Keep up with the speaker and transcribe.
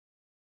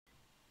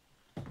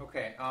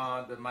Okay,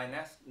 my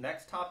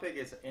next topic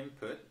is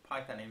input,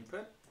 Python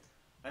input.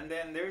 And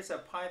then there is a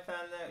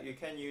Python, you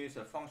can use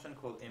a function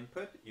called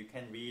input. You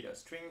can read a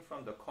string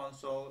from the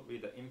console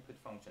with the input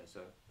function.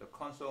 So the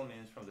console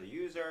means from the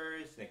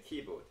users, the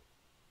keyboard.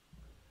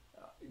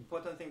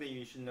 Important thing that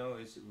you should know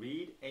is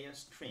read a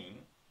string,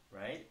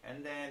 right?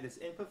 And then this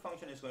input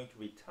function is going to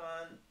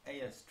return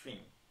a string,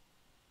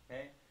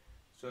 okay?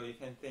 So you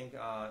can think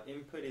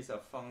input is a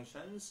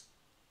functions,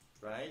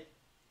 right?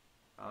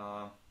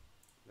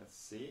 Let's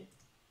see.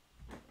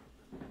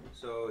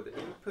 So the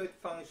input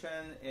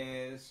function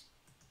is,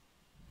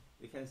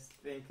 you can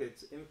think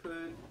its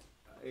input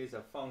is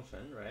a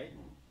function, right?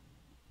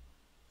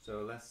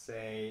 So let's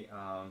say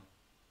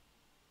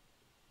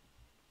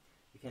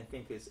you can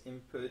think its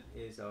input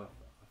is a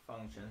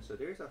function. So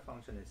there's a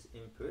function is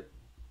input,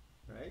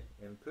 right?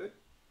 Input.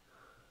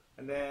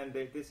 And then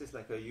this is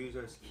like a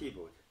user's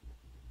keyboard.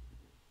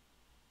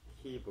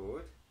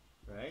 Keyboard,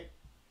 right?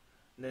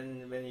 And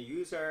then when a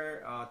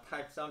user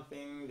types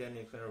something, then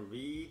it's going to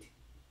read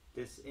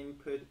this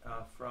input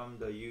from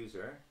the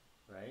user,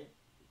 right?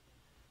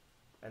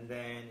 And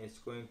then it's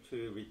going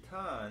to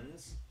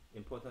returns,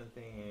 important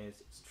thing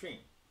is string.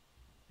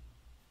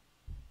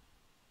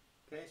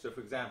 Okay, so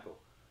for example,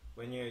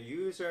 when your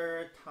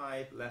user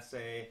type, let's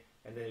say,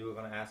 and then you're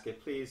going to ask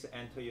it, please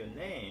enter your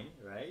name,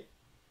 right?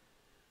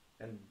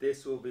 And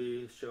this will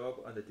be show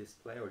up on the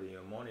display or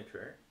your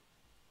monitor.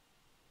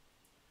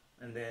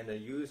 And then the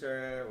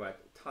user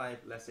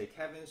type, let's say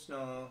Kevin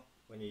Snow.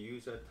 When your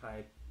user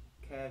type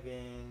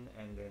Kevin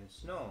and then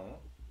Snow,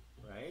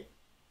 right?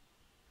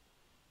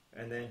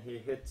 And then he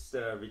hits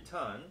the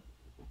return,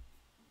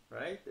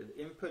 right? The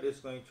input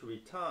is going to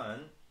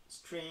return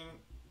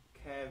string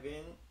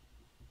Kevin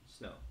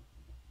Snow,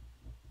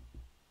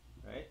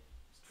 right?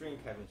 String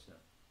Kevin Snow.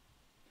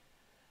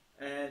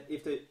 And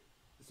if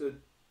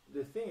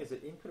the thing is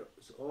that input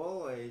is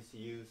always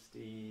use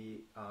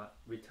the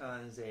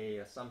returns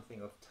a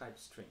something of type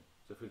string.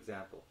 So for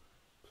example,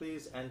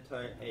 please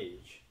enter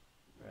age,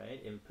 right?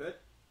 Input.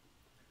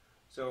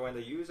 So when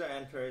the user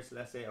enters,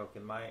 let's say,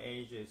 okay, my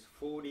age is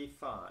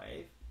 45,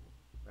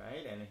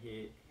 right? And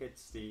he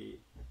hits the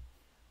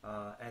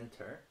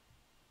enter.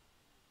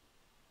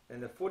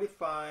 Then the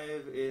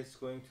 45 is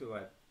going to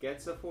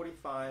gets the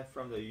 45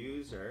 from the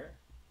user,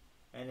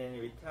 and then it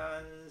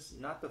returns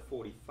not the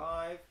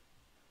 45.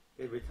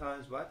 It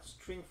returns what?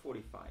 String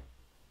 45.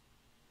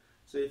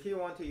 So if you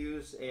want to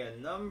use a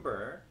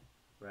number,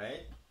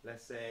 right?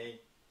 Let's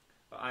say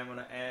I want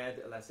to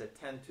add, let's say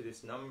 10 to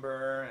this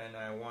number, and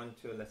I want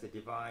to, let's say,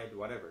 divide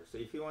whatever. So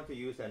if you want to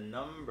use a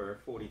number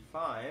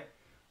 45,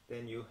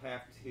 then you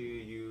have to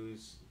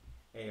use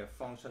a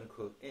function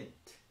called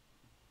int.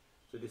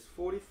 So this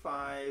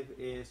 45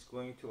 is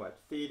going to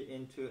feed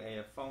into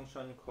a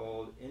function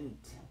called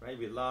int, right?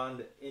 We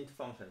learned int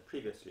function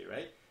previously,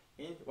 right?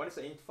 Int. What is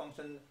the int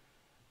function?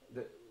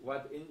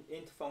 What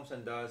int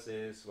function does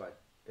is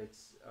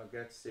it's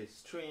gets a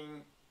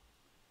string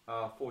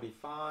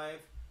 45,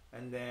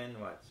 and then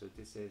what? So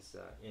this is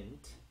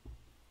int,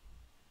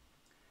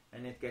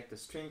 and it gets the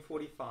string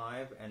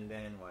 45, and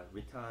then what?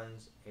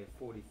 Returns a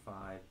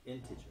 45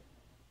 integer.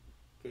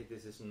 Okay,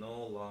 this is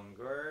no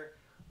longer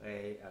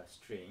a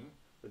string.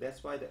 So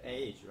that's why the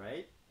age,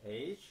 right?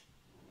 Age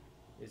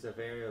is a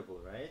variable,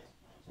 right?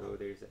 So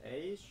there's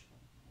age,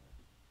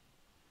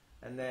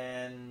 and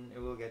then it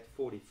will get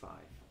 45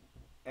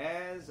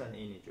 as an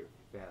integer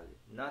value,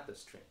 not a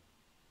string.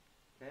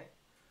 Okay,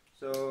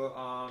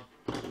 so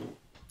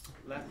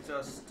let's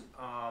just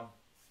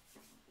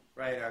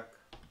write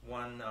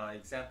one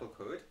example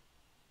code.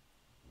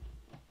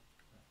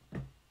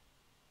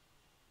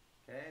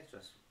 Okay,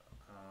 just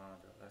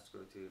let's go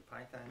to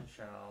Python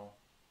shell.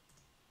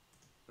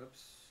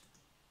 Oops.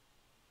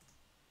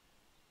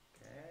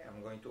 Okay,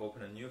 I'm going to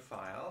open a new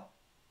file,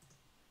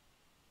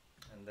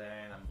 and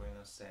then I'm going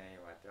to say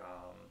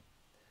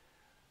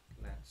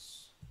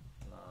let's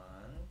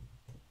learn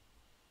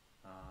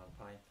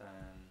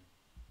Python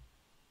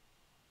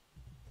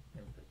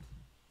input.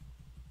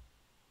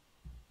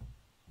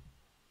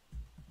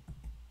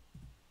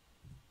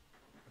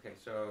 Okay,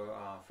 so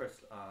first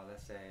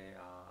let's say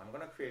I'm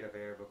going to create a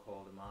variable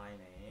called my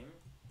name,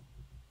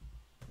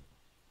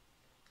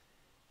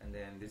 and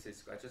then this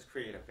is, I just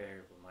create a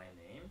variable my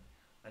name,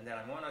 and then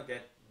I want to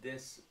get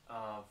this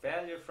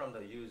value from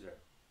the user,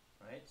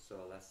 right? So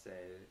let's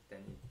say, then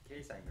in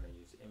case I'm going to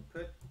use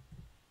input,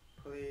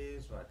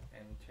 please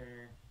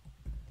enter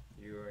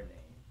your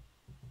name.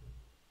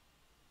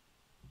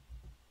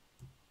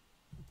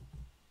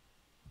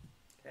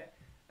 Okay,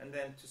 and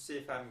then to see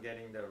if I'm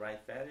getting the right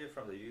value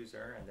from the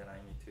user, and then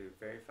I need to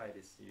verify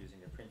this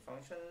using the print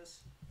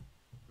functions.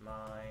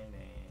 My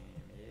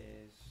name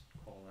is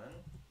colon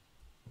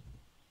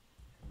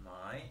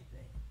my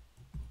name.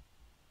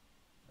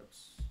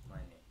 Oops, my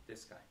name.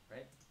 This guy,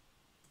 right?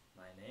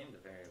 My name, the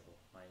variable,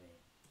 my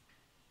name.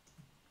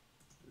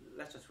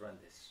 Let's just run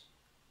this.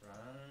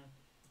 Run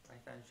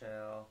Python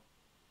shell.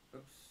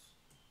 Oops.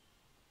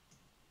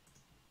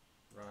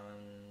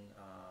 Run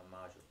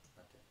module.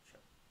 Not that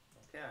shell.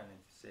 Okay, I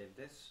need to save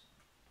this.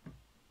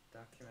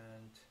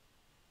 document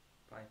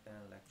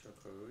Python lecture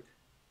code,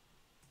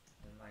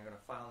 and I'm gonna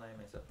file name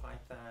is a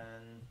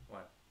Python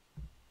what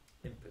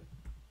input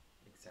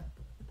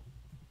example.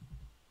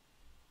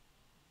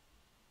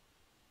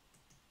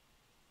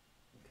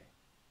 Okay.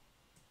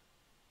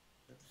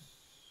 Oops.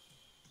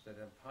 So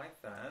then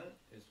Python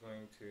is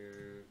going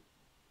to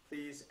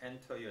please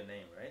enter your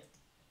name, right?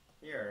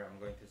 Here I'm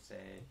going to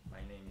say my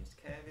name is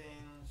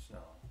Kevin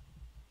Snow.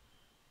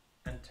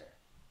 Enter.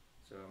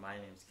 So my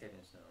name is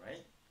Kevin Snow,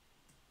 right?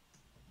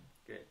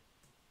 Good.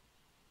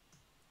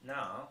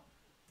 Now,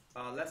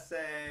 let's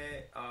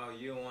say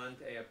you want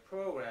a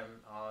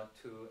program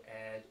to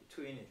add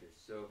two integers.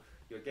 So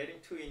you're getting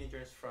two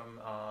integers from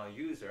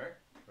user,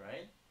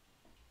 right?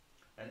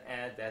 And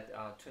add that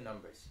two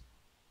numbers.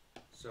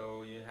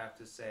 So you have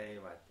to say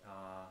what?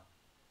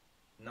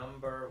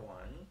 Number 1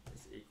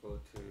 is equal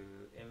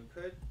to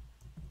input.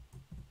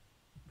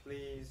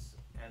 Please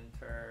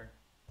enter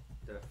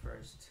the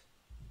first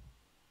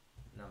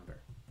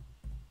number.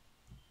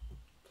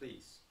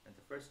 Please enter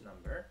the first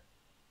number.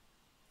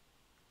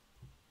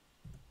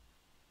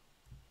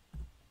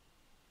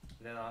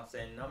 Then I'll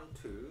say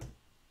num2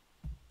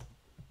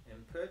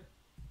 input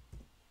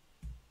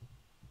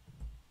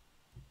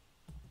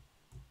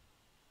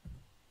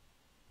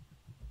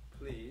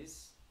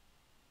please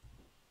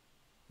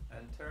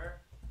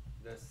enter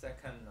the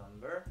second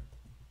number.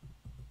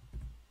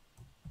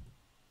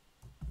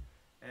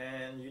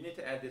 And you need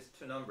to add these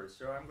two numbers.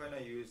 So I'm going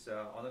to use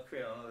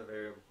create another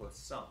variable called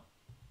sum.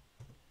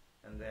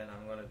 And then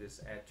I'm going to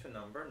just add two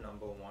numbers,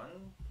 number 1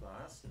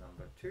 plus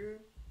number 2.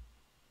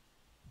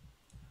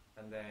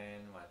 And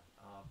then what?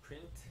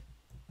 Print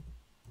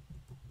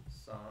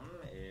sum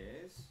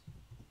is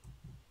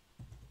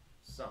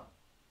sum,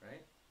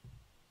 right?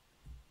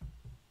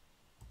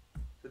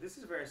 So this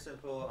is a very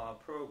simple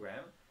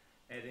program,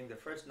 adding the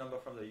first number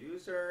from the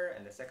user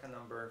and the second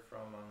number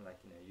from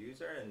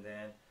user, and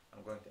then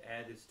I'm going to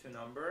add these two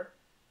numbers,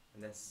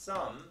 and then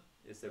sum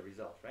is the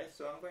result, right?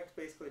 So I'm going to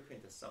basically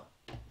print the sum.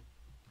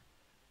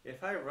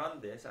 If I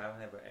run this, I'll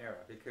have an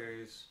error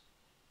because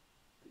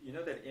you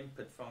know that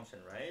input function,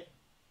 right?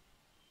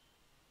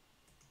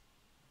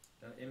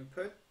 Now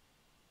input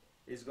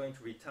is going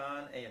to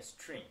return a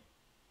string,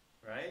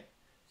 right?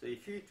 So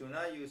if you do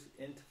not use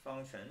int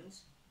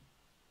functions,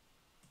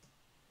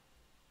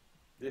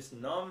 this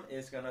num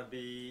is going to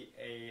be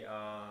a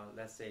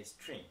let's say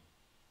string,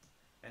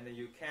 and then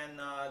you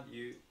cannot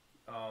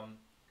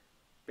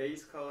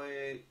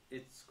basically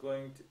it's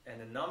going to,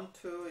 and the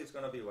num2 is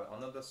going to be what?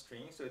 Another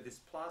string. So this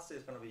plus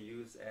is going to be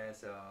used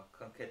as a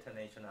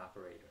concatenation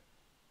operator.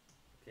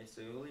 Okay,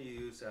 so you will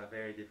use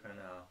very different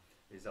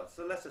results.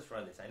 So let's just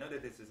run this. I know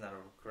that this is not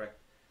a correct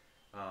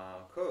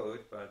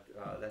code, but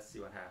let's see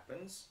what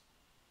happens.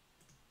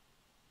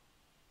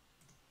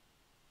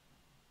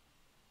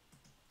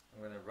 I'm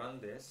going to run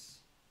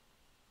this.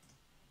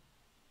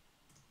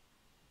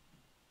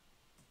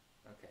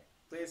 Okay,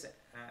 please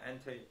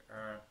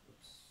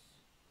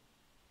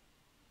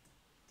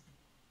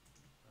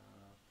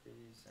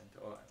enter.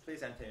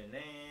 Please enter your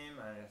name.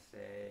 I'm going to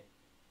say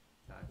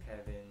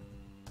Kevin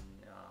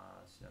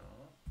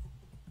Snow.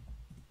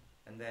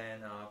 And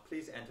then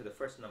please enter the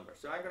first number.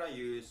 So I'm going to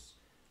use,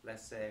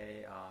 let's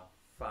say,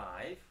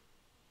 5.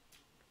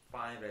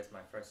 5 as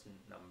my first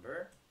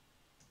number.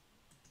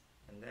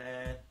 And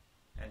then,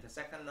 and the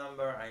second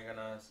number, I'm going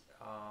to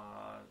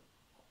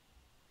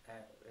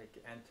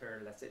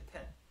enter, let's say,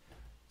 10.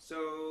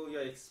 So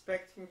you're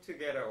expecting to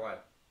get a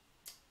what?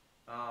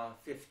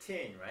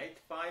 15, right?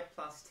 5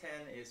 plus 10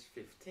 is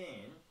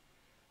 15.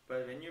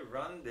 But when you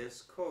run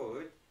this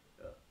code,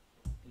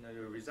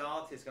 your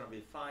result is going to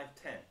be 5,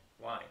 10.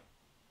 Why?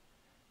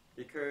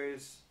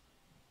 Because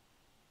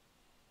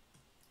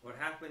what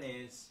happened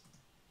is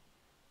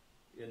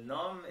your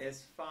num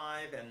is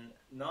 5 and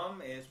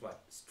num is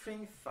what?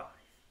 String 5.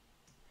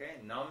 Okay,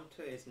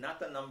 num2 is not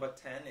the number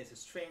 10, it's a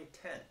string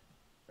 10,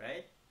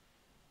 right?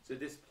 So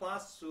this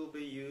plus will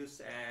be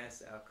used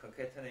as a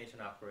concatenation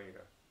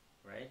operator,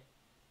 right?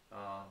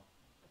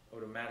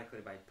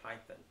 Automatically by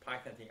Python.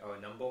 Python thinks, oh,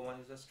 number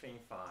 1 is a string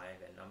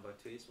 5 and number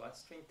 2 is what?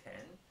 String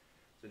 10.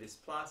 So this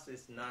plus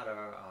is not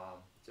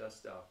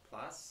just a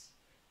plus.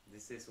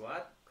 This is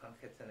what?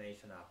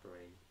 Concatenation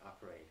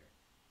operator.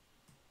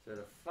 So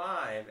the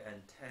 5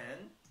 and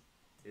 10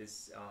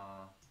 is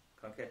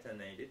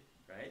concatenated,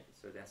 right?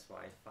 So that's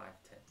why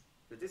 5, 10.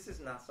 So this is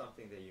not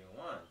something that you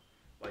want.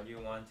 What you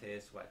want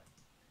is what?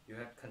 You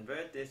have to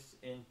convert this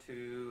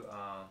into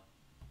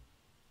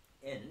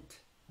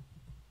int,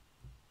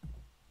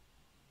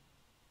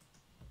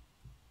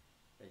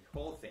 the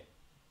whole thing.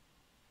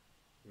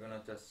 You're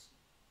gonna just,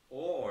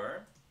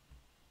 or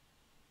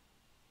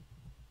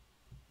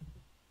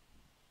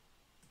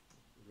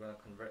you're gonna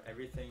convert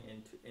everything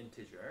into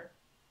integer,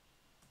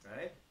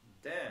 right?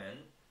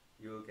 Then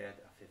you'll get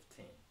a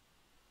 15.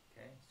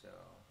 Okay, so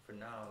for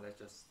now, let's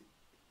just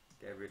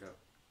get rid of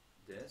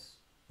this.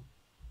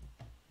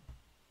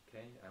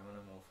 Okay, I want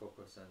to more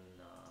focus on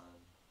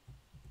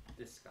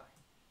this guy.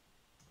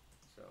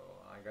 So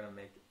I'm gonna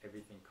make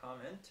everything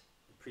comment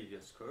the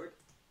previous code.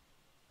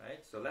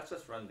 right? So let's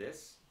just run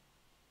this.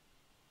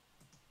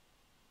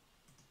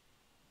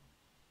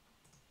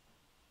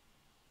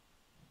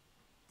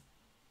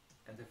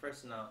 And the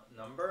first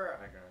number,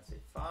 I'm going to say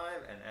 5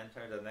 and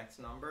enter the next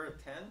number,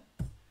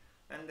 10,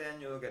 and then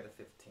you'll get a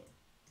 15,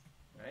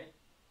 right?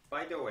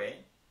 By the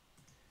way,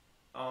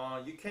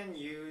 you can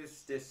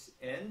use this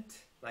int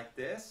like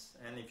this,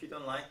 and if you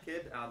don't like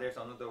it, there's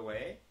another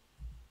way.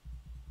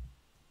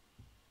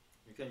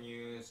 You can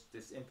use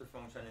this input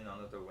function in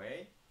another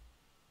way.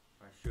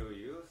 I'll show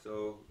you.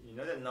 So you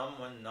know that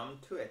num1,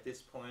 num2 at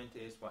this point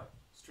is what?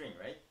 String,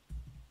 right?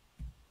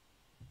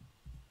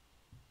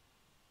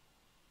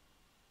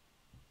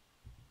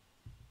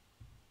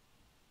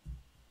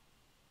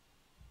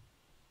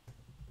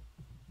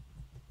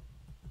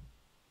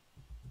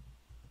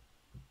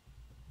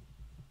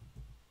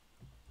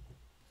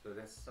 So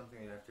that's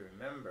something you have to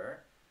remember.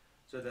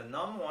 So the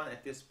num1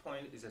 at this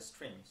point is a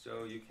string.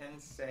 So you can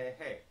say,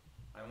 hey,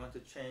 I want to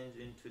change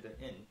into the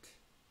int.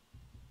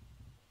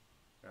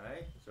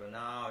 Right? So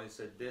now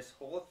it's this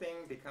whole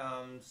thing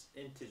becomes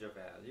integer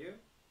value.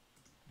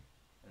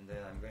 And then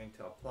I'm going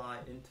to apply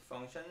int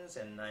functions,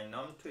 and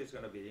num2 is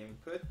going to be the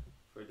input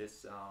for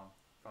this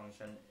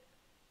function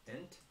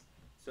int.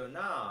 So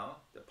now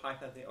the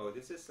Python thing, oh,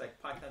 this is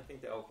like Python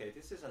think that, okay,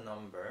 this is a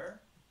number,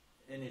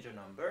 integer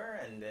number,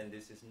 and then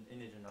this is an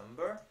integer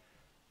number.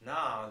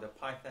 Now the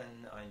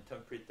Python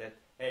interpret that,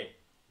 hey,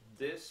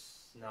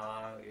 this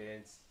now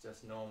is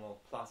just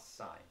normal plus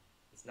sign.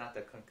 It's not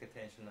the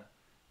concatenation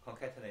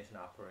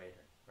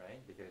operator,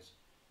 right? Because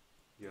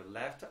your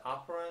left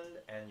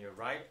operand and your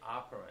right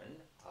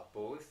operand are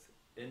both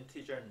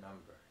integer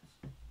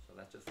numbers. So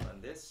let's just run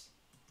this.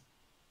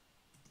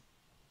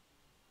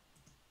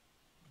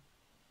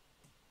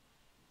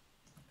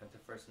 And the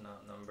first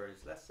number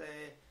is, let's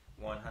say,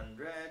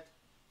 100,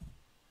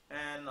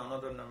 and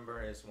another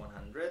number is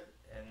 100,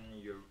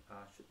 and your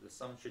the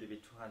sum should be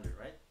 200,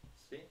 right?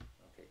 See?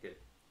 Okay, good.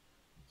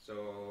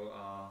 So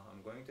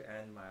I'm going to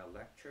end my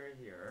lecture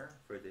here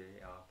for the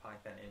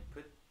Python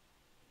input.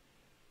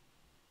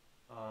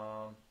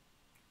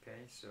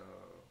 Okay, so